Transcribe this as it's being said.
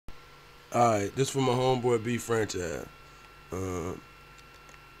Alright, this for my homeboy B franchise. Uh,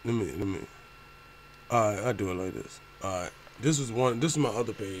 let me. Alright, I do it like this. Alright, this is my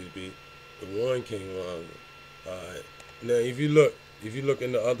other page, B. The One King Wanza. Alright. Now if you look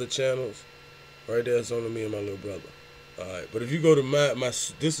in the other channels, right there, it's only me and my little brother. Alright, but if you go to my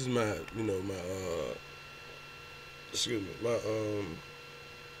this is my my excuse me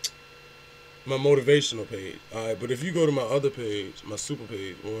my motivational page. Alright, but if you go to my other page, my super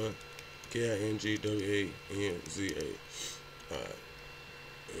page, ONEKINGWANZA. Alright,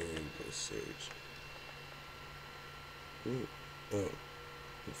 and let's search. Oh,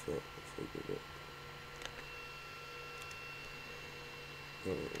 fuck that.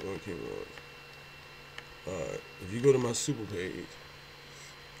 One King Wanza. Alright, if you go to my super page,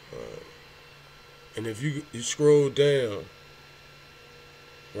 alright, and if you scroll down,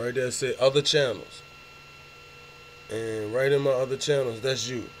 right there say other channels, and right in my other channels, that's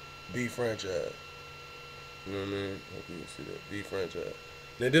you, B franchise. You know what I mean? Hope you can see that, B franchise.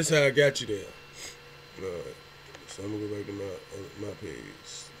 Now this is how I got you there. Alright, so I'm gonna go back to my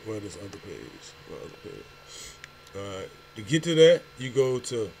page. Well, this other page, my other page. Alright, to get to that, you go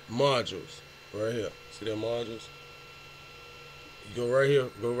to modules, right here. See that modules? You go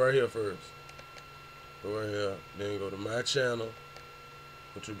right here first. Go right here, then go to my channel,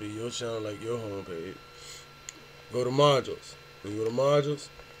 which would be your channel, like your homepage. Go to modules. When you go to modules,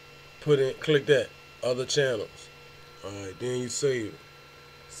 click that, other channels. Alright, then you save it.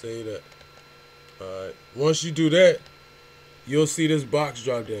 Save that. Alright, once you do that, you'll see this box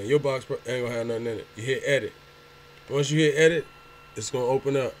drop down. Your box ain't gonna have nothing in it. You hit edit. Once you hit edit, it's gonna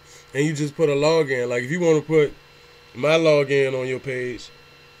open up. And you just put a login. Like if you wanna put my login on your page,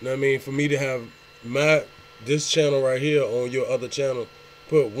 you know what I mean, for me to have this channel right here on your other channel,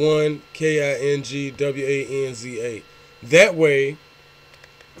 put ONEKINGWANZA. That way,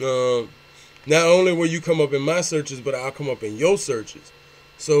 not only will you come up in my searches, but I'll come up in your searches.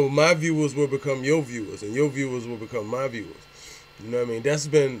 So my viewers will become your viewers, and your viewers will become my viewers. You know what I mean?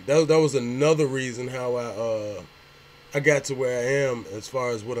 That was another reason how I got to where I am as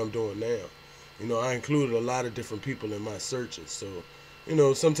far as what I'm doing now. You know, I included a lot of different people in my searches. So, you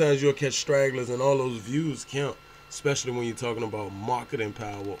know, sometimes you'll catch stragglers, and all those views count, especially when you're talking about marketing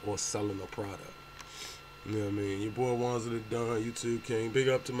power or selling a product. You know what I mean? Your boy Wanza the Don, YouTube King. Big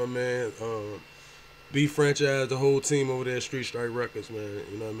up to my man, B franchise, the whole team over there at Street Strike Records, man.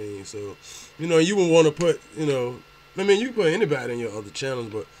 You know what I mean? So, you know, you would want to put, you know, I mean, you can put anybody in your other channels,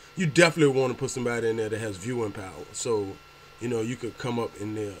 but you definitely want to put somebody in there that has viewing power. So, you know, you could come up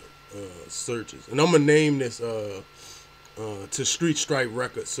in their searches. And I'm going to name this to Street Strike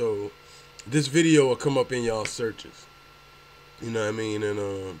Records. So this video will come up in y'all searches. You know what I mean? And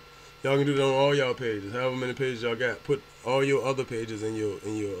y'all can do that on all y'all pages. However many pages y'all got. Put all your other pages in your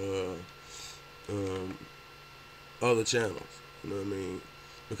other channels. You know what I mean?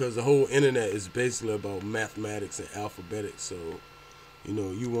 Because the whole internet is basically about mathematics and alphabetics. So, you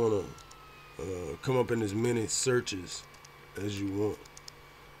know, you want to come up in as many searches as you want.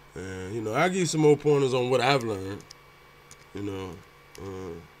 And, you know, I'll give you some more pointers on what I've learned, you know,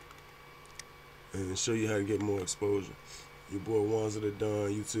 and show you how to get more exposure. Your boy Wanza the Don,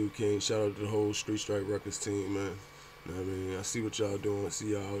 YouTube King. Shout out to the whole Street Strike Records team, man. You know what I mean? I see what y'all doing. I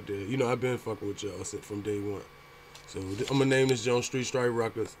see y'all out there. You know, I've been fucking with y'all from day one. So I'm going to name this joint Street Strike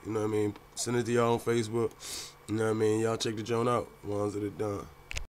Records. You know what I mean? Send it to y'all on Facebook. You know what I mean? Y'all check the joint out. Wanza the Don.